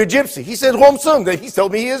means, are you a gypsy? He said, Homsan. He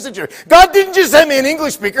told me he is a gypsy. God didn't just send me an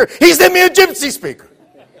English speaker. He sent me a gypsy speaker.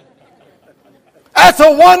 That's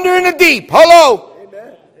a wonder in the deep. Hello.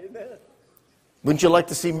 Amen. Amen. Wouldn't you like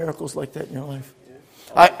to see miracles like that in your life?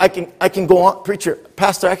 I can go on, preacher,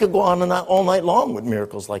 pastor, I could go on and on all night long with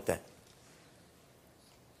miracles like that.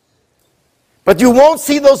 But you won't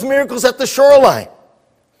see those miracles at the shoreline.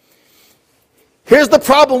 Here's the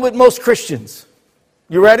problem with most Christians.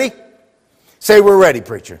 You ready? Say, we're ready,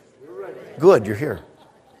 preacher. We're ready. Good, you're here.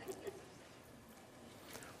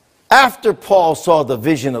 After Paul saw the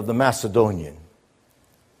vision of the Macedonian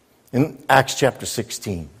in Acts chapter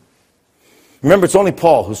 16, remember, it's only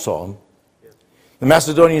Paul who saw him. The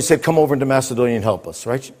Macedonian said, come over into Macedonia and help us,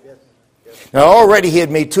 right? Yes. Yes. Now, already he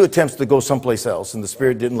had made 2 attempts to go someplace else, and the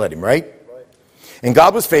Spirit didn't let him, right? And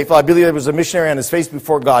God was faithful. I believe there was a missionary on his face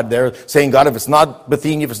before God there saying, God, if it's not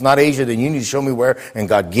Bithynia, if it's not Asia, then you need to show me where. And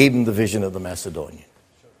God gave him the vision of the Macedonian.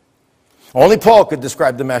 Only Paul could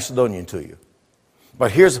describe the Macedonian to you.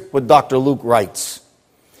 But here's what Dr. Luke writes.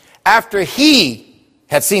 After he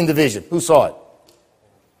had seen the vision, who saw it?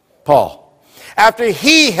 Paul. After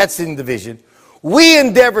he had seen the vision, we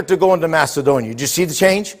endeavored to go into Macedonia. Did you see the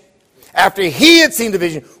change? After he had seen the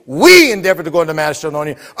vision, we endeavored to go into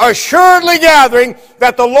Macedonia, assuredly gathering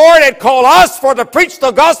that the Lord had called us for to preach the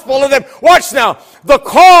gospel to them. Watch now. The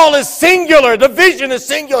call is singular. The vision is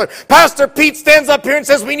singular. Pastor Pete stands up here and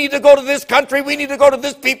says, we need to go to this country. We need to go to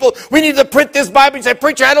this people. We need to print this Bible. You say,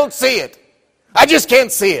 preacher, I don't see it. I just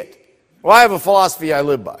can't see it. Well, I have a philosophy I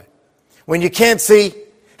live by. When you can't see,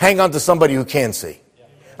 hang on to somebody who can see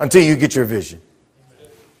until you get your vision.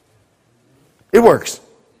 It works.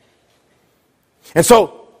 And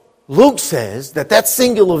so Luke says that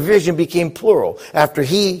singular vision became plural after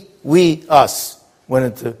he, we, us went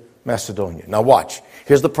into Macedonia. Now watch.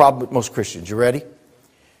 Here's the problem with most Christians. You ready?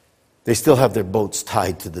 They still have their boats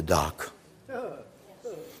tied to the dock.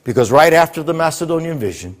 Because right after the Macedonian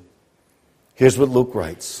vision, here's what Luke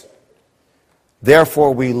writes.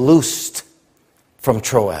 Therefore we loosed from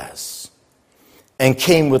Troas and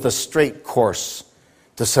came with a straight course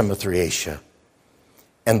to Samothracia.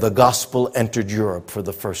 And the gospel entered Europe for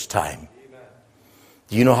the first time.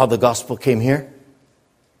 Do you know how the gospel came here?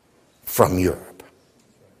 From Europe.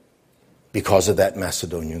 because of that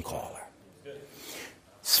Macedonian caller.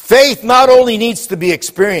 Faith not only needs to be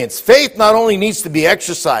experienced, faith not only needs to be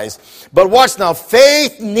exercised, but watch now,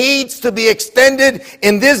 faith needs to be extended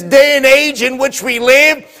in this day and age in which we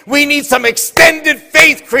live. We need some extended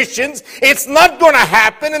faith, Christians. It's not going to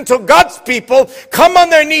happen until God's people come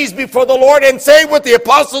on their knees before the Lord and say what the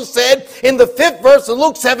apostle said in the 5th verse of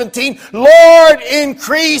Luke 17, Lord,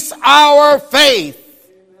 increase our faith.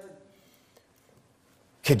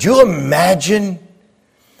 Could you imagine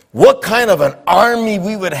what kind of an army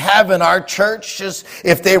we would have in our churches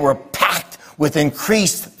if they were packed with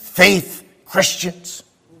increased faith Christians?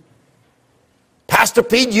 Pastor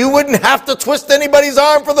Pete, you wouldn't have to twist anybody's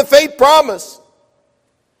arm for the faith promise.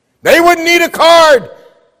 They wouldn't need a card.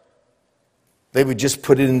 They would just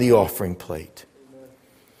put it in the offering plate.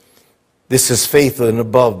 This is faith and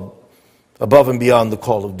above and beyond the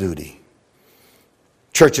call of duty.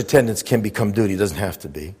 Church attendance can become duty, doesn't have to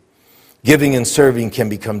be. Giving and serving can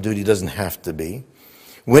become duty, doesn't have to be.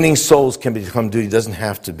 Winning souls can become duty, doesn't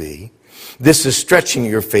have to be. This is stretching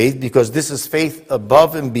your faith because this is faith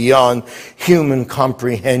above and beyond human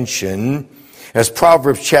comprehension. As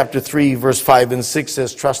Proverbs chapter 3, verse 5 and 6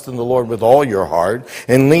 says, trust in the Lord with all your heart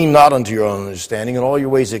and lean not unto your own understanding. In all your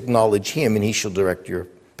ways acknowledge him and he shall direct your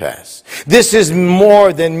pass. This is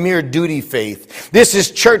more than mere duty faith. This is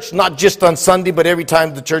church not just on Sunday, but every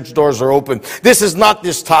time the church doors are open. This is not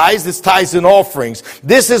this tithes and offerings.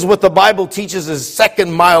 This is what the Bible teaches as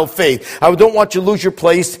second mile faith. I don't want you to lose your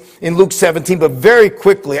place in Luke 17, but very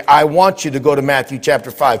quickly, I want you to go to Matthew chapter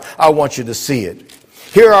 5. I want you to see it.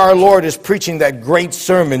 Here our Lord is preaching that great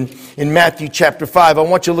sermon in Matthew chapter 5. I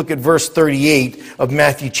want you to look at verse 38 of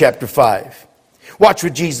Matthew chapter 5. Watch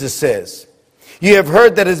what Jesus says. You have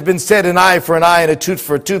heard that it has been said, an eye for an eye and a tooth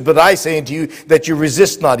for a tooth. But I say unto you that you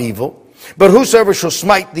resist not evil. But whosoever shall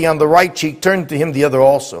smite thee on the right cheek, turn to him the other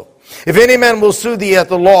also. If any man will sue thee at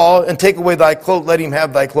the law and take away thy cloak, let him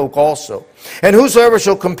have thy cloak also. And whosoever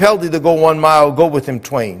shall compel thee to go 1 mile, go with him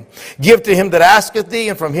twain. Give to him that asketh thee,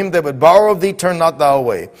 and from him that would borrow of thee, turn not thou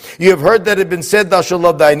away. You have heard that it had been said, thou shalt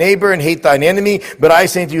love thy neighbor and hate thine enemy. But I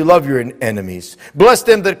say unto you, love your enemies. Bless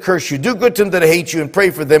them that curse you. Do good to them that hate you, and pray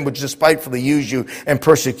for them which despitefully use you and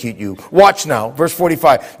persecute you. Watch now, verse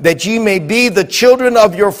 45. That ye may be the children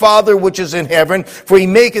of your Father which is in heaven. For he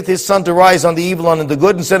maketh his sun to rise on the evil and on the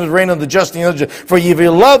good, and sendeth rain on the just and the unjust. For if you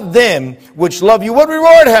love them which love you, what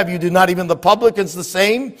reward have you? Do not even the publicans the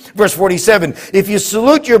same? Verse 47, if you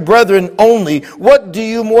salute your brethren only, what do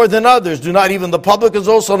you more than others? Do not even the publicans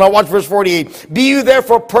also? Now watch verse 48. Be you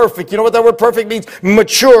therefore perfect. You know what that word perfect means?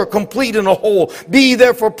 Mature, complete, and a whole. Be ye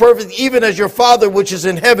therefore perfect, even as your Father which is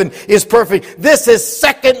in heaven is perfect. This is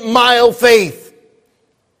second mile faith.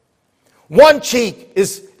 One cheek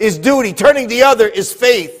is duty. Turning the other is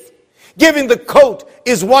faith. Giving the coat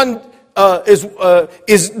is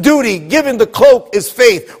duty. Giving the cloak is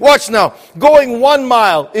faith. Watch now. Going 1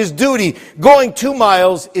 mile is duty. Going 2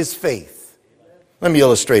 miles is faith. Let me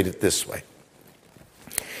illustrate it this way.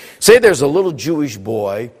 Say there's a little Jewish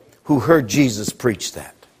boy who heard Jesus preach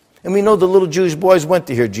that. And we know the little Jewish boys went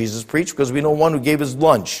to hear Jesus preach because we know one who gave his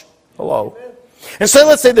lunch. Hello. And so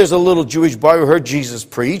let's say there's a little Jewish boy who heard Jesus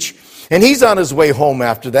preach. And he's on his way home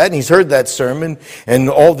after that, and he's heard that sermon and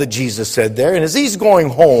all that Jesus said there. And as he's going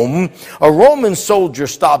home, a Roman soldier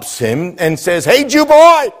stops him and says, hey, Jew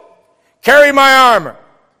boy, carry my armor.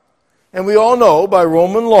 And we all know by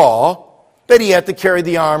Roman law that he had to carry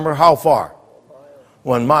the armor how far?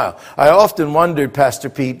 1 mile. I often wondered, Pastor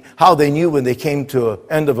Pete, how they knew when they came to the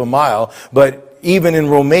end of a mile, but even in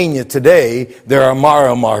Romania today, there are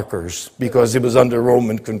mile markers because it was under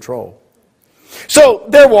Roman control. So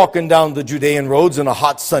they're walking down the Judean roads on a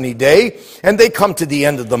hot sunny day, and they come to the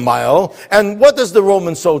end of the mile. And what does the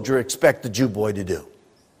Roman soldier expect the Jew boy to do?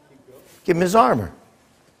 Give him his armor.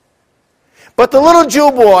 But the little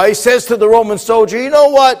Jew boy says to the Roman soldier, you know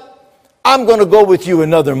what? I'm going to go with you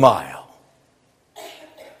another mile.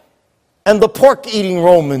 And the pork-eating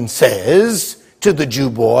Roman says to the Jew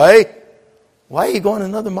boy, why are you going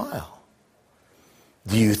another mile?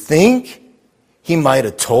 Do you think he might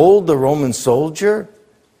have told the Roman soldier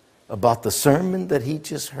about the sermon that he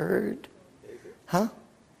just heard? Huh?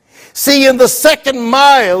 See, in the second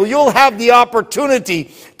mile, you'll have the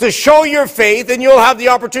opportunity to show your faith, and you'll have the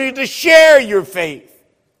opportunity to share your faith.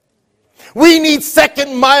 We need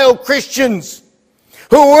second mile Christians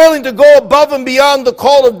who are willing to go above and beyond the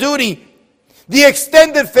call of duty. The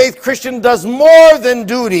extended faith Christian does more than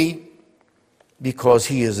duty because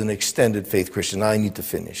he is an extended faith Christian. I need to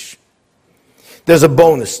finish. There's a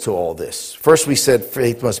bonus to all this. First, we said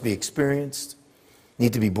faith must be experienced,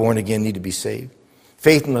 need to be born again, need to be saved.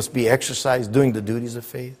 Faith must be exercised, doing the duties of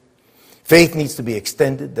faith. Faith needs to be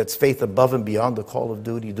extended. That's faith above and beyond the call of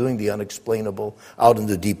duty, doing the unexplainable out in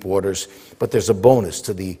the deep waters. But there's a bonus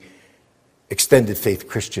to the extended faith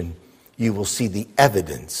Christian. You will see the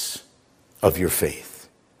evidence of your faith.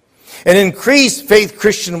 An increased faith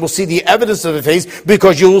Christian will see the evidence of the faith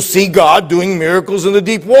because you will see God doing miracles in the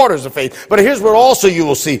deep waters of faith. But here's what also you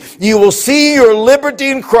will see. You will see your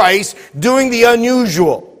liberty in Christ doing the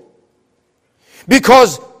unusual.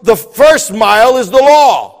 Because the first mile is the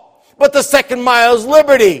law, but the second mile is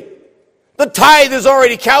liberty. The tithe is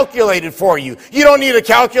already calculated for you. You don't need a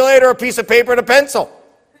calculator, a piece of paper, and a pencil.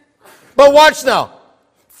 But watch now.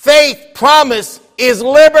 Faith promise is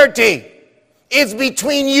liberty. It's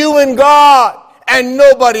between you and God and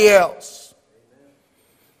nobody else.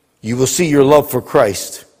 You will see your love for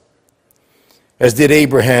Christ, as did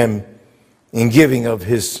Abraham in giving of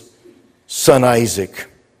his son Isaac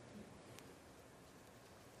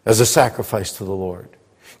as a sacrifice to the Lord.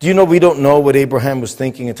 Do you know we don't know what Abraham was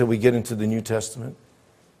thinking until we get into the New Testament?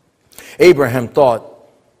 Abraham thought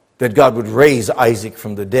that God would raise Isaac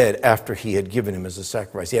from the dead after he had given him as a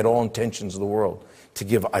sacrifice. He had all intentions of the world to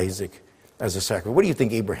give Isaac as a sacrifice. What do you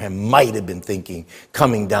think Abraham might have been thinking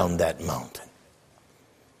coming down that mountain?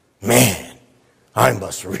 Man, I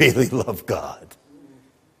must really love God.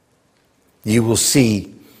 You will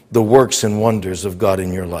see the works and wonders of God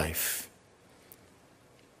in your life.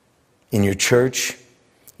 In your church,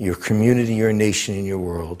 your community, your nation, in your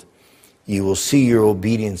world. You will see your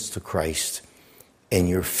obedience to Christ and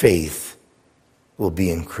your faith will be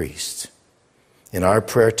increased. And our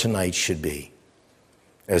prayer tonight should be,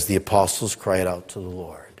 as the apostles cried out to the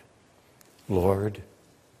Lord, Lord,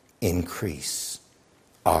 increase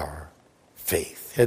our faith.